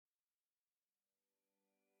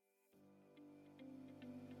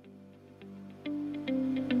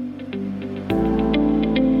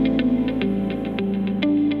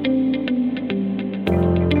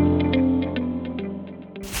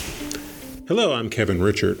Hello, I'm Kevin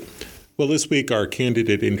Richert. Well, this week our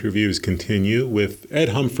candidate interviews continue with Ed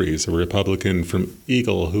Humphreys, a Republican from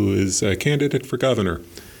Eagle who is a candidate for governor.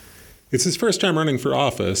 It's his first time running for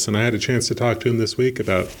office, and I had a chance to talk to him this week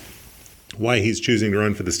about why he's choosing to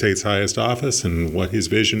run for the state's highest office and what his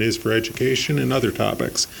vision is for education and other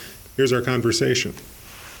topics. Here's our conversation.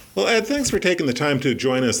 Well, Ed, thanks for taking the time to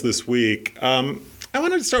join us this week. I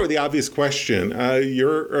wanted to start with the obvious question.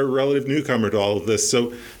 You're a relative newcomer to all of this,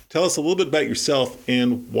 so tell us a little bit about yourself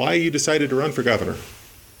and why you decided to run for governor.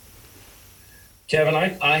 Kevin,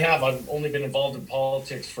 I've only been involved in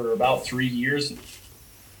politics for about 3 years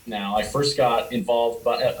now. I first got involved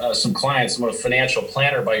by some clients. I'm a financial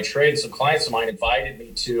planner by trade. Some clients of mine invited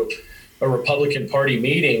me to a Republican Party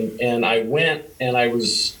meeting, and I went, and I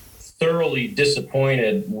was thoroughly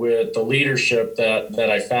disappointed with the leadership that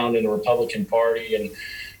I found in the Republican Party. And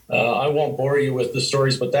I won't bore you with the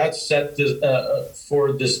stories, but that set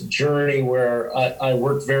for this journey where I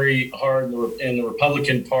worked very hard in the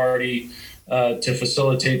Republican Party to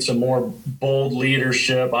facilitate some more bold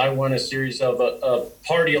leadership. I won a series of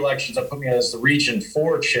party elections that put me as the Region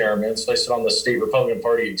 4 chairman, so I sit on the state Republican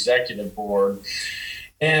Party executive board.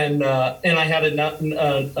 And I had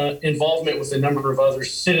involvement with a number of other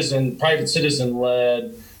private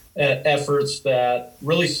citizen-led efforts that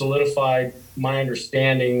really solidified my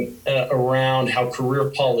understanding around how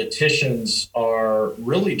career politicians are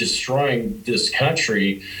really destroying this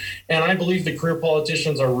country. And I believe the career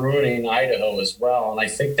politicians are ruining Idaho as well. And I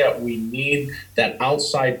think that we need that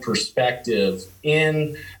outside perspective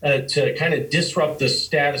to kind of disrupt the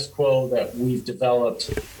status quo that we've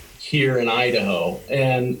developed here in Idaho.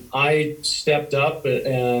 And I stepped up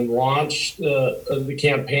and launched the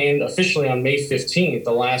campaign officially on May 15th,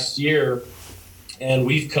 the last year. And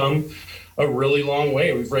we've come a really long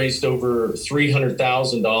way. We've raised over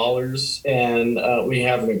 $300,000, and we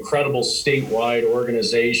have an incredible statewide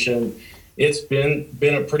organization. It's been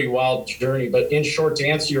a pretty wild journey. But in short, to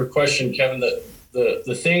answer your question, Kevin,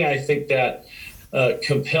 the thing I think that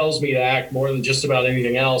compels me to act more than just about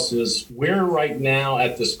anything else is we're right now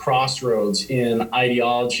at this crossroads in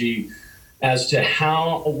ideology as to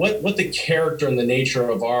what the character and the nature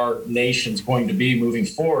of our nation's going to be moving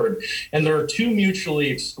forward. And there are two mutually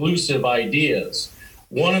exclusive ideas.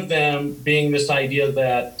 One of them being this idea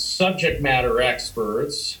that subject matter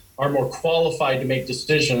experts are more qualified to make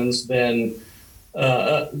decisions than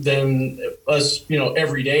us,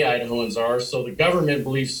 everyday Idahoans are. So the government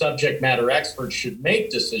believes subject matter experts should make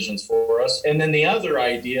decisions for us. And then the other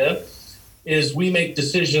idea is we make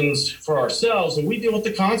decisions for ourselves and we deal with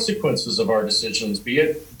the consequences of our decisions, be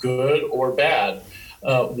it good or bad.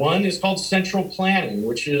 One is called central planning,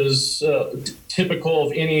 which is typical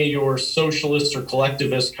of any of your socialist or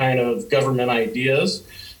collectivist kind of government ideas.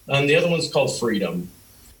 And the other one's called freedom.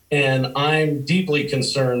 And I'm deeply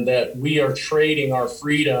concerned that we are trading our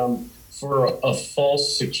freedom for a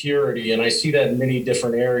false security. And I see that in many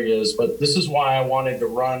different areas. But this is why I wanted to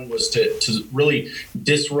run, was to really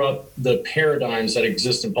disrupt the paradigms that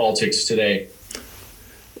exist in politics today.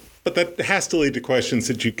 But that has to lead to questions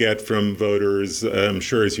that you get from voters, I'm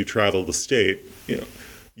sure, as you travel the state.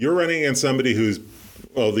 You're running against somebody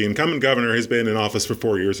the incumbent governor has been in office for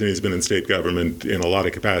 4 years, and he's been in state government in a lot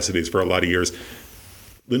of capacities for a lot of years.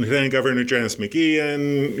 Lieutenant Governor Janice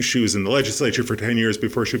McGeehan, she was in the legislature for 10 years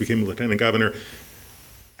before she became lieutenant governor.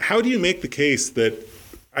 How do you make the case that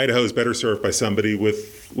Idaho is better served by somebody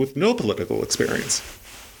with no political experience?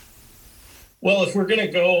 Well, if we're going to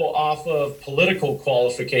go off of political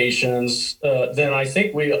qualifications, then I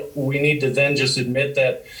think we need to then just admit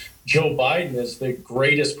that Joe Biden is the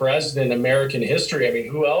greatest president in American history. I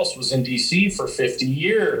mean, who else was in D.C. for 50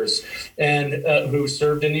 years and who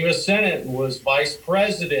served in the U.S. Senate and was vice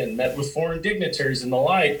president, met with foreign dignitaries and the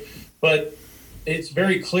like? But it's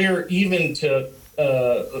very clear even to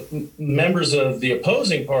members of the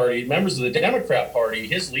opposing party, members of the Democrat Party,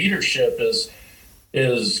 his leadership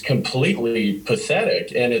is completely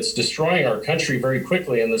pathetic, and it's destroying our country very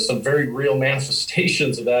quickly. And there's some very real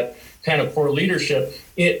manifestations of that kind of poor leadership.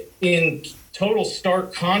 In total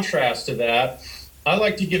stark contrast to that, I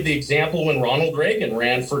like to give the example when Ronald Reagan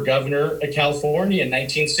ran for governor of California in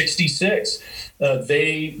 1966.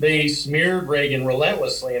 They smeared Reagan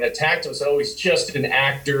relentlessly and attacked him. So he's just an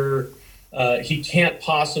actor. He can't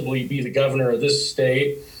possibly be the governor of this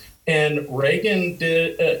state. And Reagan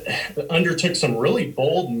undertook some really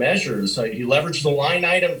bold measures. He leveraged the line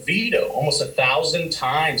item veto almost 1,000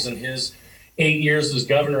 times in his 8 years as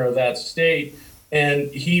governor of that state. And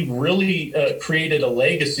he really created a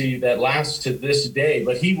legacy that lasts to this day.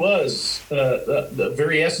 But he was the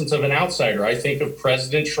very essence of an outsider. I think of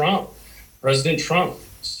President Trump. President Trump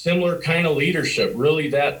similar kind of leadership, really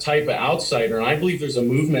that type of outsider. And I believe there's a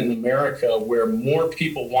movement in America where more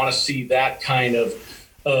people want to see that kind of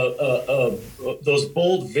those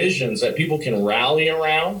bold visions that people can rally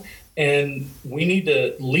around. And we need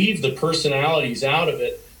to leave the personalities out of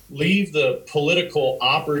it, leave the political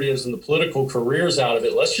operatives and the political careers out of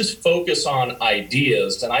it. Let's just focus on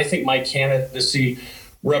ideas. And I think my candidacy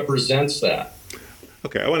represents that.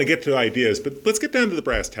 Okay, I want to get to ideas, but let's get down to the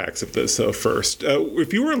brass tacks of this first.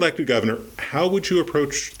 If you were elected governor, how would you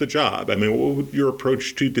approach the job? I mean, what would your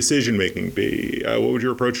approach to decision-making be? What would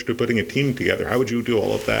your approach to putting a team together? How would you do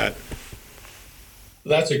all of that?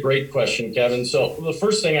 That's a great question, Kevin. So the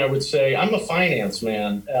first thing I would say, I'm a finance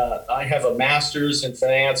man. I have a master's in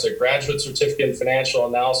finance, a graduate certificate in financial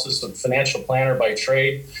analysis, a financial planner by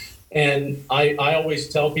trade. And I always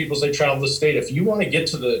tell people as I travel the state, if you want to get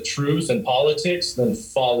to the truth in politics, then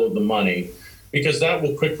follow the money, because that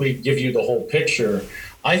will quickly give you the whole picture.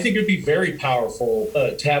 I think it would be very powerful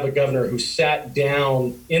to have a governor who sat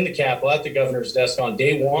down in the Capitol at the governor's desk on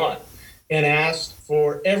day one and asked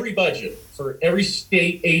for every budget, for every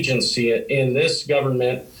state agency in this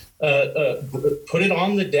government, put it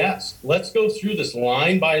on the desk. Let's go through this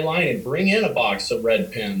line by line and bring in a box of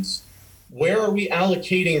red pens. Where are we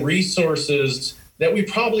allocating resources that we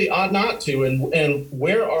probably ought not to? And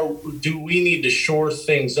where do we need to shore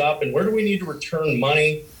things up? And where do we need to return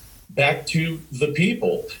money back to the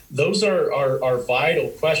people? Those are vital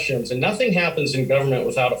questions. And nothing happens in government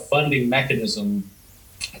without a funding mechanism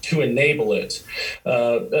to enable it.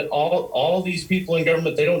 All these people in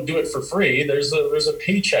government, they don't do it for free. There's a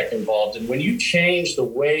paycheck involved. And when you change the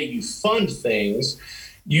way you fund things,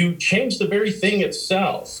 you change the very thing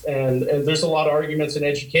itself. And there's a lot of arguments in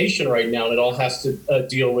education right now, and it all has to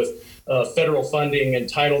deal with federal funding and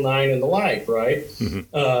Title IX and the like, right?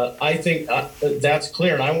 Mm-hmm. I think that's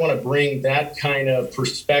clear, and I want to bring that kind of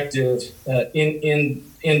perspective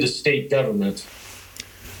into state government.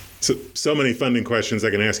 So many funding questions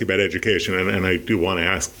I can ask you about education, and I do want to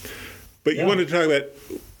ask. But you wanted to talk about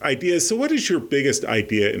ideas. So what is your biggest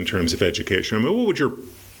idea in terms of education? I mean, what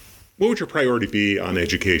would your priority be on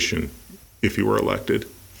education if you were elected?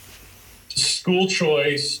 School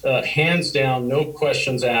choice, hands down, no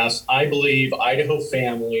questions asked. I believe Idaho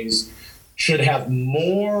families should have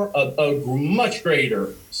a much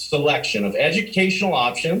greater selection of educational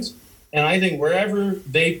options. And I think wherever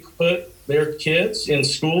they put their kids in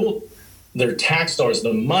school, their tax dollars,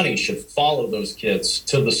 the money should follow those kids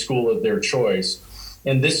to the school of their choice.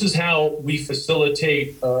 And this is how we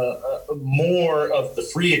facilitate more of the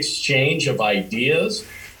free exchange of ideas.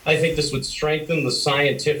 I think this would strengthen the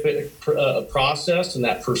scientific process and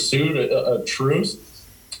that pursuit of truth.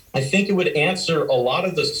 I think it would answer a lot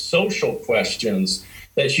of the social questions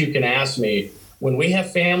that you can ask me. When we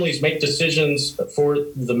have families make decisions for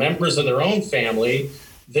the members of their own family,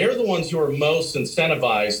 they're the ones who are most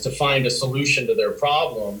incentivized to find a solution to their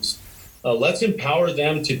problems. Let's empower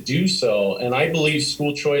them to do so. And I believe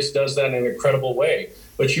school choice does that in an incredible way.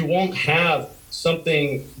 But you won't have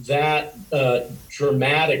something that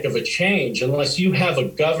dramatic of a change unless you have a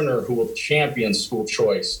governor who will champion school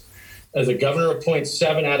choice. The governor appoints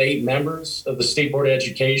 7 out of 8 members of the State Board of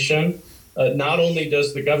Education. Not only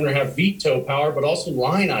does the governor have veto power, but also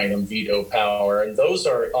line item veto power. And those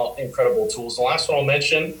are all incredible tools. The last one I'll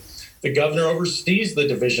mention, the governor oversees the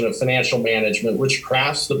Division of Financial Management, which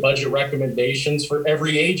crafts the budget recommendations for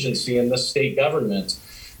every agency in the state government.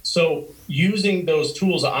 So using those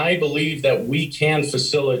tools, I believe that we can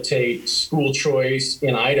facilitate school choice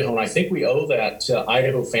in Idaho. And I think we owe that to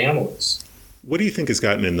Idaho families. What do you think has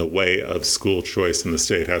gotten in the way of school choice in the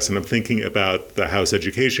State House? And I'm thinking about the House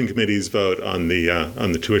Education Committee's vote on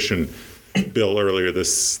the tuition bill earlier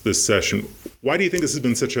this session. Why do you think this has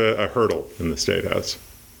been such a hurdle in the State House?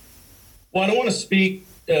 Well, I don't want to speak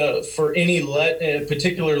for any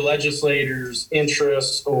particular legislators'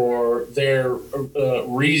 interests or their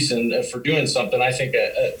reason for doing something. I think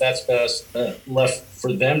that's best left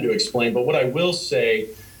for them to explain. But what I will say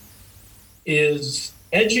is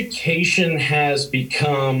education has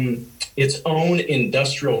become its own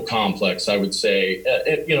industrial complex, I would say.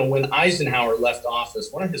 When Eisenhower left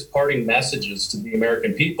office, one of his parting messages to the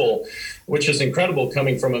American people, which is incredible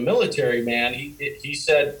coming from a military man, he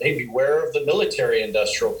said, hey, beware of the military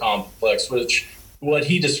industrial complex, which what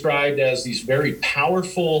he described as these very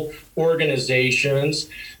powerful organizations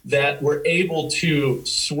that were able to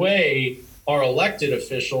sway our elected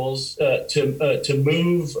officials to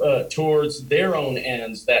move towards their own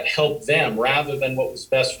ends that help them rather than what was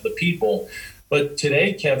best for the people. But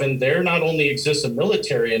today, Kevin, there not only exists a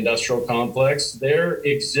military industrial complex, there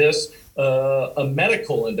exists a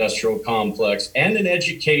medical industrial complex, and an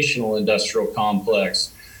educational industrial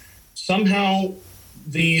complex. Somehow,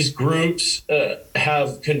 these groups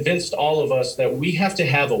have convinced all of us that we have to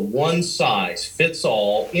have a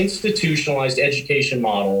one-size-fits-all institutionalized education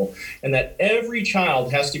model, and that every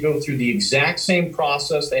child has to go through the exact same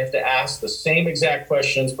process. They have to ask the same exact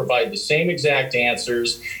questions, provide the same exact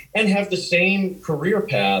answers, and have the same career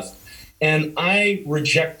path. And I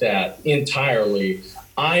reject that entirely.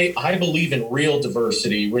 I believe in real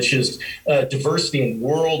diversity, which is diversity in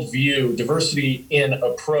worldview, diversity in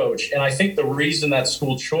approach. And I think the reason that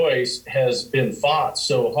school choice has been fought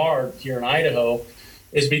so hard here in Idaho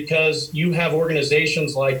is because you have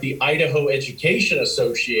organizations like the Idaho Education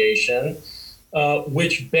Association,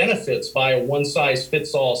 which benefits by a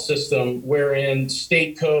one-size-fits-all system wherein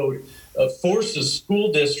state code forces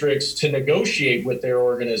school districts to negotiate with their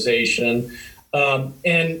organization.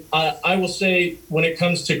 And I will say, when it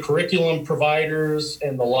comes to curriculum providers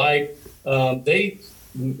and the like,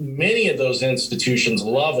 many of those institutions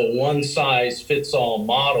love a one-size-fits-all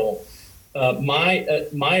model.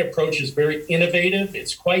 My approach is very innovative.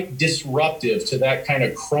 It's quite disruptive to that kind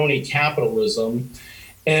of crony capitalism.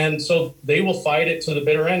 And so they will fight it to the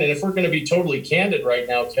bitter end. And if we're going to be totally candid right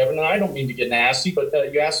now, Kevin, and I don't mean to get nasty, but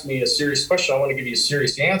you asked me a serious question. I want to give you a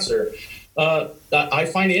serious answer. I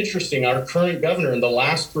find it interesting. Our current governor, in the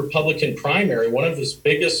last Republican primary, one of his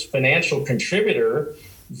biggest financial contributor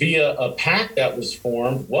via a PAC that was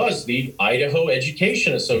formed was the Idaho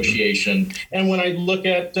Education Association. And when I look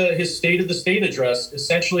at his State of the State address,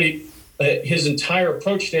 essentially his entire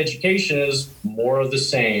approach to education is more of the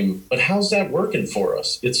same. But how's that working for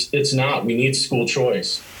us? It's not. We need school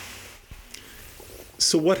choice.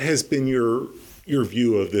 So what has been your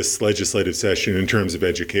view of this legislative session in terms of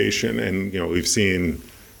education? And we've seen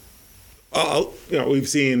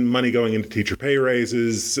money going into teacher pay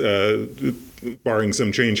raises, barring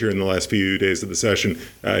some change here in the last few days of the session,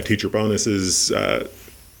 teacher bonuses,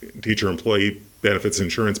 teacher employee benefits,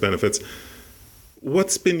 insurance benefits.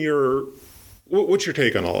 What's your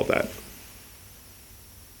take on all of that?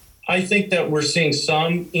 I think that we're seeing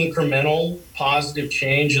some incremental positive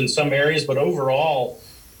change in some areas, but overall,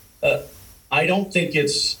 I don't think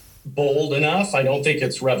it's bold enough. I don't think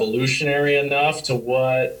it's revolutionary enough to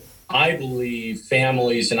what I believe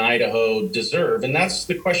families in Idaho deserve. And that's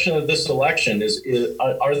the question of this election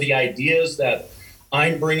are the ideas that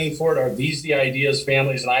I'm bringing forward, are these the ideas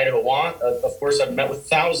families in Idaho want? Of course, I've met with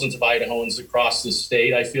thousands of Idahoans across the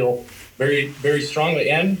state. I feel very, very strongly.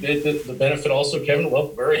 And the benefit also, Kevin, well,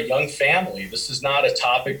 we're a young family. This is not a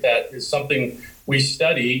topic that is something we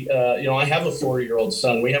study. I have a 4-year-old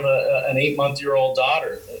son. We have an 8-month-old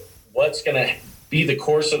daughter. What's going to be the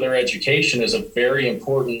course of their education is a very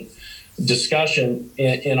important discussion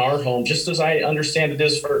in our home, just as I understand it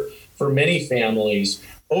is for many families.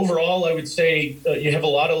 Overall, I would say you have a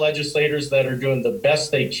lot of legislators that are doing the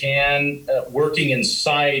best they can, working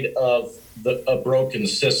inside of a broken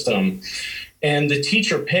system. And the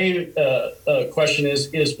teacher pay question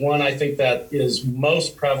is one I think that is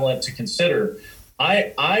most prevalent to consider.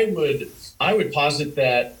 I would posit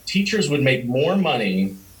that teachers would make more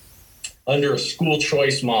money under a school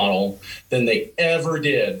choice model than they ever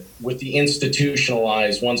did with the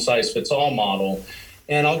institutionalized one-size-fits-all model.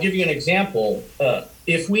 And I'll give you an example.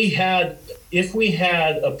 If we had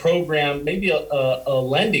a program, maybe a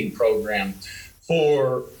lending program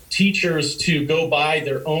for teachers to go buy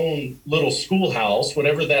their own little schoolhouse,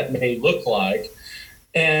 whatever that may look like,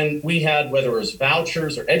 and we had, whether it was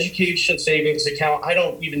vouchers or education savings account, I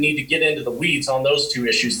don't even need to get into the weeds on those two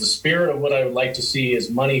issues. The spirit of what I would like to see is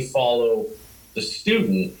money follow the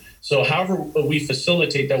student. So however we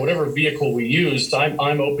facilitate that, whatever vehicle we use,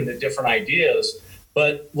 I'm open to different ideas.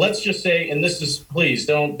 But let's just say, and this is, please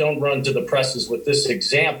don't run to the presses with this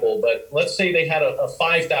example, but let's say they had a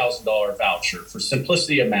 $5,000 voucher for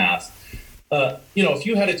simplicity of math. If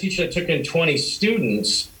you had a teacher that took in 20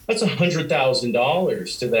 students, that's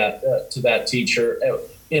 $100,000 to that teacher,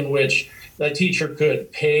 in which that teacher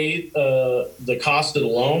could pay the cost of the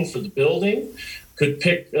loan for the building, could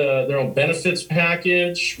pick their own benefits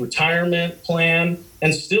package, retirement plan,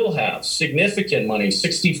 and still have significant money,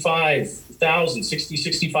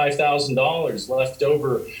 $65,000 left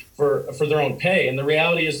over for their own pay. And the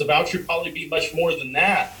reality is the voucher would probably be much more than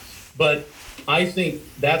that. But I think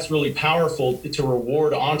that's really powerful to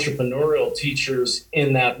reward entrepreneurial teachers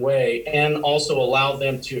in that way, and also allow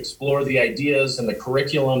them to explore the ideas and the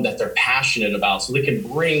curriculum that they're passionate about, so they can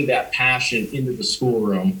bring that passion into the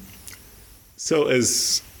schoolroom. So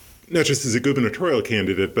as not just as a gubernatorial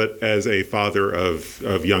candidate, but as a father of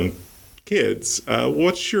young kids,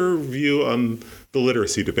 what's your view on the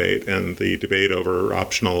literacy debate and the debate over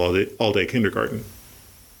optional all-day kindergarten?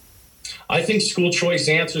 I think school choice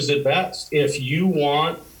answers it best. If you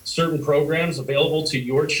want certain programs available to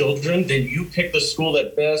your children, then you pick the school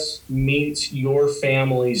that best meets your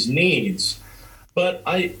family's needs. But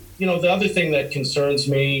the other thing that concerns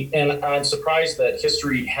me, and I'm surprised that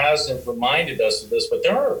history hasn't reminded us of this, but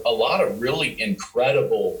there are a lot of really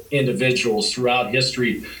incredible individuals throughout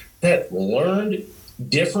history that learned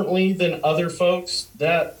differently than other folks,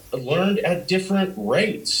 that learned at different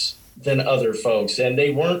rates than other folks, and they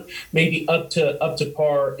weren't maybe up to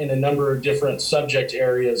par in a number of different subject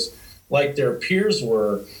areas like their peers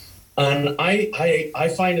were. And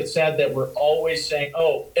I find it sad that we're always saying,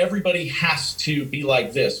 oh, everybody has to be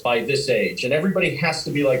like this by this age, and everybody has to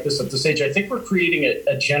be like this at this age. I think we're creating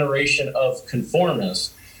a generation of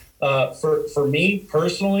conformists. For me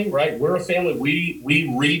personally, right, we're a family.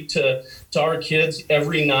 We read to our kids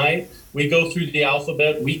every night. We go through the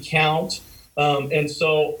alphabet. We count, and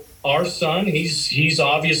so our son, he's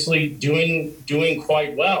obviously doing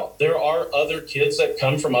quite well. There are other kids that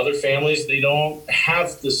come from other families. They don't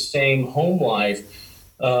have the same home life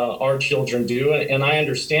our children do, and I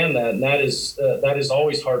understand that, and that is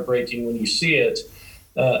always heartbreaking when you see it.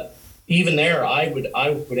 Even there, I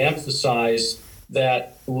would emphasize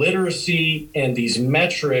that literacy and these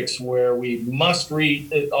metrics where we must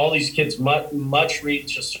read, all these kids must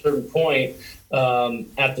reach a certain point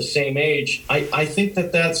at the same age, I think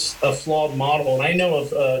that's a flawed model. And I know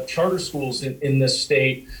of charter schools in this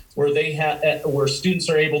state where where students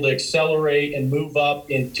are able to accelerate and move up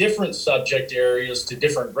in different subject areas to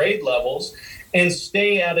different grade levels and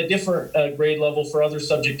stay at a different grade level for other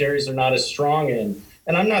subject areas they're not as strong in.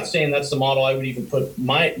 And I'm not saying that's the model I would even put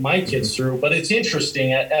my kids through, but it's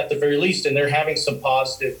interesting at the very least, and they're having some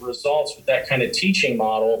positive results with that kind of teaching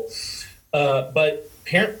model. But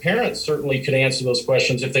parents certainly could answer those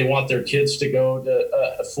questions if they want their kids to go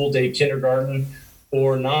to a full day kindergarten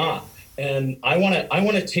or not. And I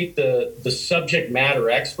want to take the subject matter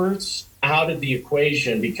experts out of the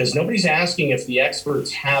equation, because nobody's asking if the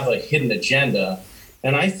experts have a hidden agenda.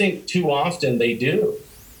 And I think too often they do.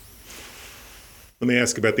 Let me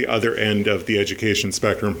ask about the other end of the education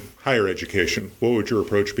spectrum, higher education. What would your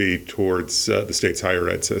approach be towards the state's higher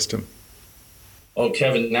ed system? Oh,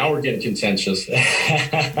 Kevin, now we're getting contentious.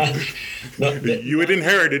 You would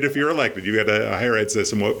inherit it if you're elected. You had a higher ed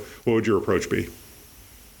system. What would your approach be?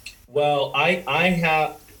 Well, I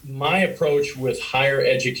have my approach with higher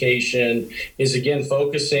education is, again,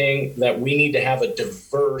 focusing that we need to have a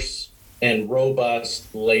diverse and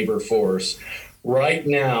robust labor force. Right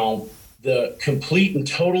now, the complete and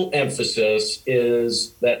total emphasis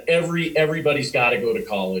is that everybody's got to go to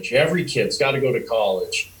college. Every kid's got to go to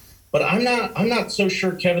college. But I'm not so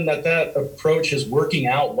sure, Kevin, that approach is working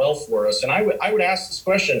out well for us. And I would ask this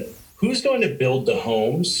question: who's going to build the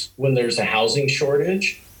homes when there's a housing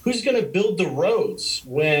shortage? Who's going to build the roads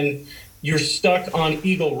when you're stuck on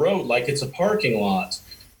Eagle Road like it's a parking lot?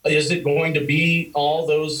 Is it going to be all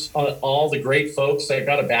the great folks that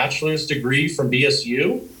got a bachelor's degree from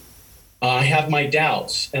BSU? I have my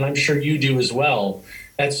doubts, and I'm sure you do as well.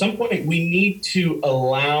 At some point, we need to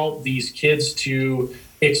allow these kids to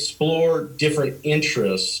explore different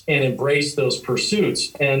interests and embrace those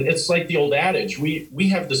pursuits. And it's like the old adage, we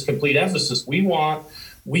have this complete emphasis. We want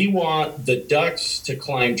the ducks to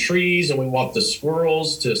climb trees, and we want the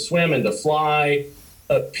squirrels to swim and to fly.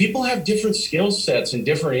 People have different skill sets and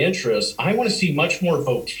different interests. I want to see much more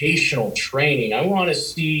vocational training. I want to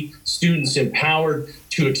see students empowered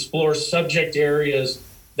to explore subject areas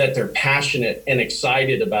that they're passionate and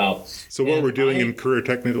excited about. So what we're doing in career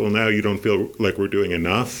technical now, you don't feel like we're doing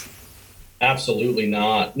enough? Absolutely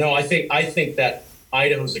not. No, I think that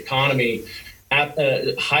Idaho's economy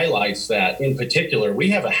highlights that. In particular, we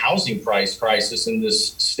have a housing price crisis in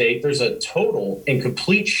this state. There's a total and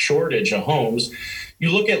complete shortage of homes.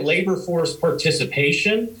 You look at labor force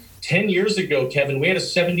participation. 10 years ago, Kevin, we had a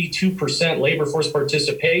 72% labor force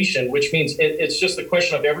participation, which means it's just a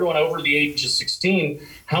question of everyone over the age of 16,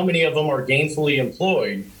 how many of them are gainfully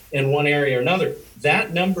employed in one area or another.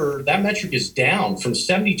 That metric is down from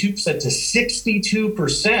 72% to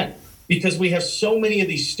 62%. Because we have so many of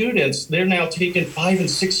these students, they're now taking 5 and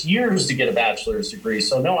 6 years to get a bachelor's degree.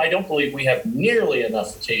 So no, I don't believe we have nearly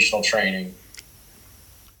enough vocational training.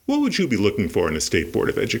 What would you be looking for in a State Board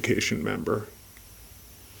of Education member?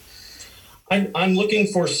 I'm looking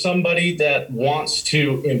for somebody that wants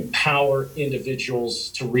to empower individuals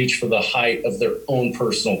to reach for the height of their own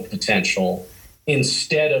personal potential,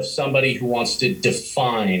 instead of somebody who wants to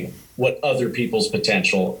define what other people's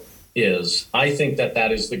potential is. I think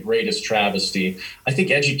that is the greatest travesty. I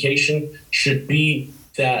think education should be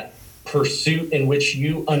that pursuit in which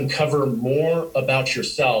you uncover more about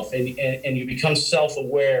yourself and you become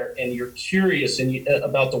self-aware and you're curious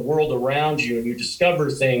about the world around you, and you discover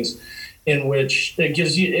things in which it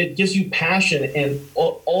gives you passion. And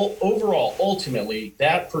overall, ultimately,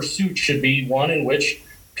 that pursuit should be one in which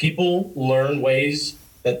people learn ways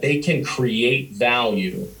that they can create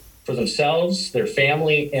value for themselves, their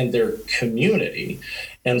family, and their community.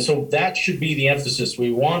 And so that should be the emphasis.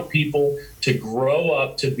 We want people to grow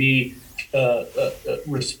up to be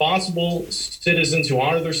responsible citizens who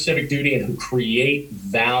honor their civic duty and who create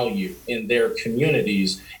value in their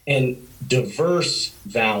communities, and diverse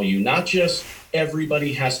value, not just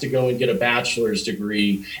everybody has to go and get a bachelor's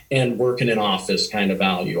degree and work in an office kind of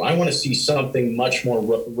value. I want to see something much more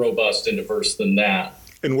robust and diverse than that.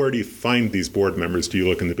 And where do you find these board members? Do you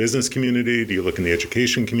look in the business community? Do you look in the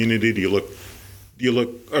education community? Do you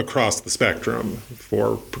look across the spectrum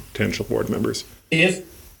for potential board members?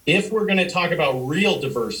 If we're going to talk about real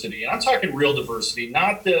diversity, and I'm talking real diversity,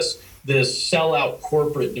 not this sellout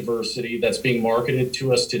corporate diversity that's being marketed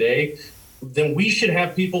to us today, then we should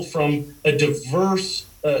have people from a diverse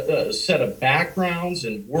set of backgrounds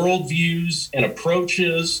and worldviews and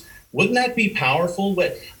approaches. Wouldn't that be powerful?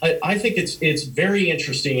 But I think it's very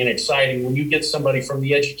interesting and exciting when you get somebody from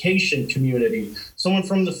the education community, someone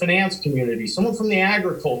from the finance community, someone from the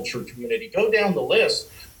agriculture community. Go down the list.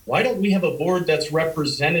 Why don't we have a board that's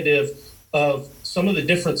representative of some of the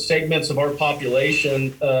different segments of our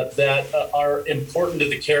population that are important to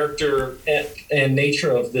the character and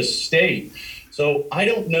nature of this state? So I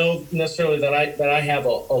don't know necessarily that I have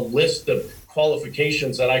a list of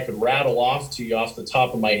qualifications that I could rattle off to you off the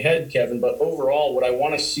top of my head, Kevin. But overall, what I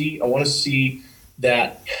want to see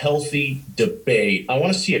that healthy debate. I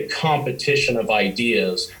want to see a competition of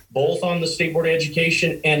ideas, both on the State Board of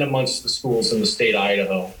Education and amongst the schools in the state of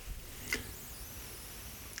Idaho.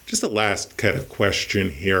 Just a last kind of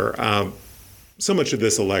question here. So much of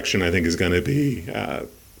this election, I think, is going to be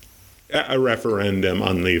a referendum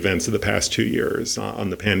on the events of the past 2 years,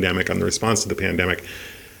 on the pandemic, on the response to the pandemic.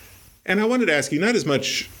 And I wanted to ask you, not as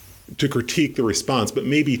much to critique the response, but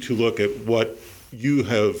maybe to look at what you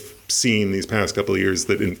have seen these past couple of years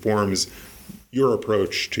that informs your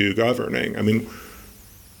approach to governing. I mean,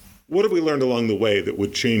 what have we learned along the way that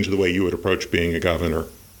would change the way you would approach being a governor?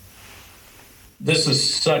 This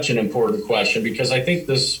is such an important question, because I think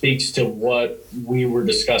this speaks to what we were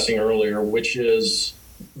discussing earlier, which is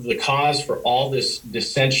the cause for all this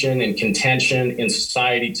dissension and contention in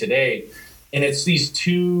society today. And it's these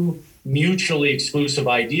two mutually exclusive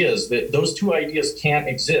ideas, that those two ideas can't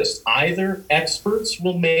exist. Either experts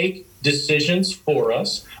will make decisions for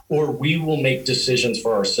us, or we will make decisions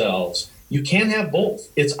for ourselves. You can't have both.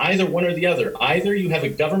 It's either one or the other. Either you have a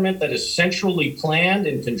government that is centrally planned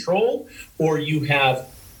and controlled, or you have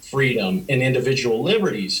freedom and individual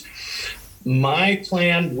liberties. My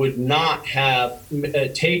plan would not have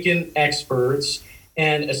taken experts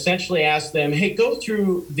and essentially ask them, hey, go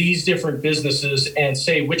through these different businesses and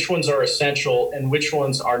say which ones are essential and which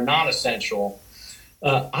ones are not essential.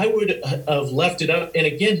 I would have left it up. And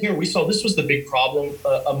again, here we saw this was the big problem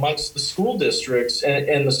amongst the school districts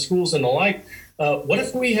and the schools and the like. What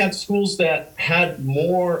if we had schools that had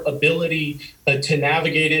more ability to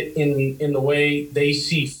navigate it in the way they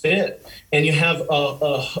see fit? And you have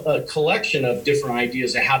a collection of different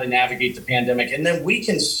ideas of how to navigate the pandemic. And then we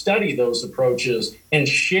can study those approaches and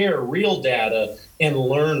share real data and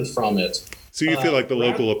learn from it. So you feel like the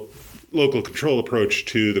local control approach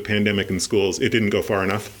to the pandemic in schools, it didn't go far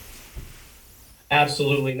enough?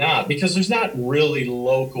 Absolutely not, because there's not really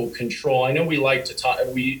local control. I know we like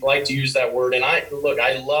to use that word, and I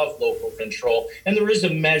love local control, and there is a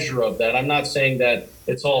measure of that. I'm not saying that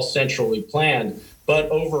it's all centrally planned, but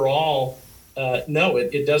overall, no,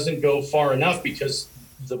 it doesn't go far enough, because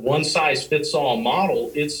the one size fits all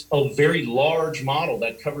model, it's a very large model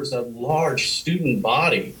that covers a large student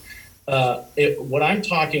body. What I'm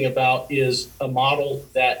talking about is a model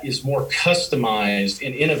that is more customized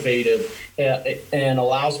and innovative and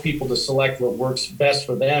allows people to select what works best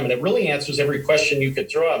for them. And it really answers every question you could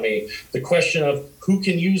throw at me. The question of who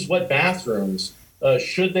can use what bathrooms,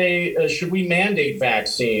 should we mandate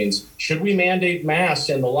vaccines? Should we mandate masks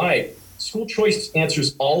and the like? School choice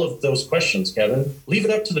answers all of those questions, Kevin. Leave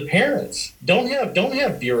it up to the parents. Don't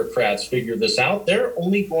have bureaucrats figure this out. They're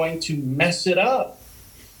only going to mess it up.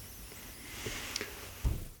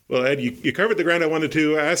 Well, Ed, you covered the ground I wanted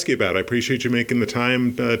to ask you about. I appreciate you making the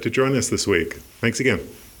time to join us this week. Thanks again.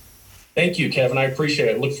 Thank you, Kevin. I appreciate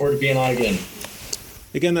it. Look forward to being on again.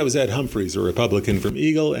 Again, that was Ed Humphreys, a Republican from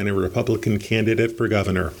Eagle and a Republican candidate for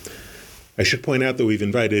governor. I should point out that we've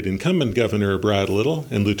invited incumbent Governor Brad Little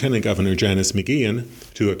and Lieutenant Governor Janice McGeehan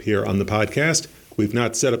to appear on the podcast. We've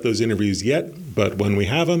not set up those interviews yet, but when we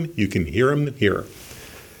have them, you can hear them here.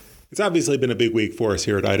 It's obviously been a big week for us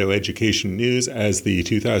here at Idaho Education News as the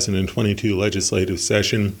 2022 legislative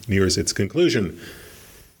session nears its conclusion.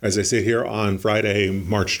 As I sit here on Friday,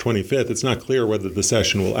 March 25th, it's not clear whether the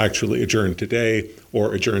session will actually adjourn today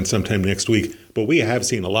or adjourn sometime next week, but we have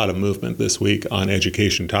seen a lot of movement this week on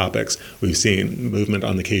education topics. We've seen movement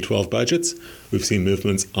on the K-12 budgets. We've seen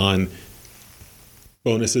movements on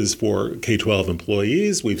bonuses for K-12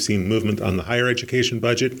 employees. We've seen movement on the higher education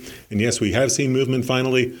budget. And yes, we have seen movement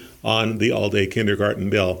finally on the all-day kindergarten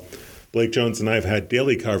bill. Blake Jones and I have had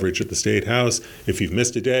daily coverage at the State House. If you've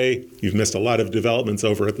missed a day, you've missed a lot of developments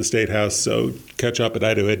over at the State House, so catch up at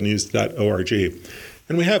idahoednews.org.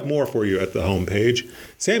 And we have more for you at the homepage.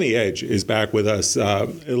 Sammy Edge is back with us,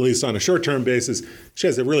 at least on a short-term basis. She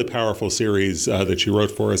has a really powerful series that she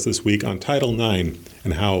wrote for us this week on Title IX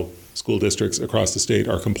and how school districts across the state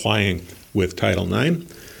are complying with Title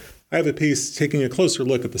IX. I have a piece taking a closer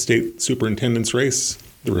look at the state superintendent's race,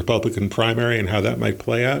 the Republican primary, and how that might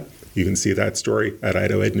play out. You can see that story at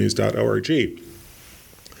idahoednews.org.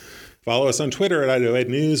 Follow us on Twitter at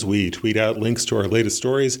idahoednews. We tweet out links to our latest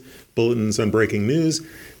stories, bulletins on breaking news.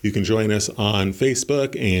 You can join us on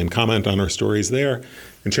Facebook and comment on our stories there.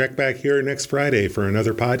 And check back here next Friday for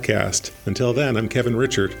another podcast. Until then, I'm Kevin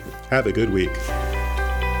Richard. Have a good week.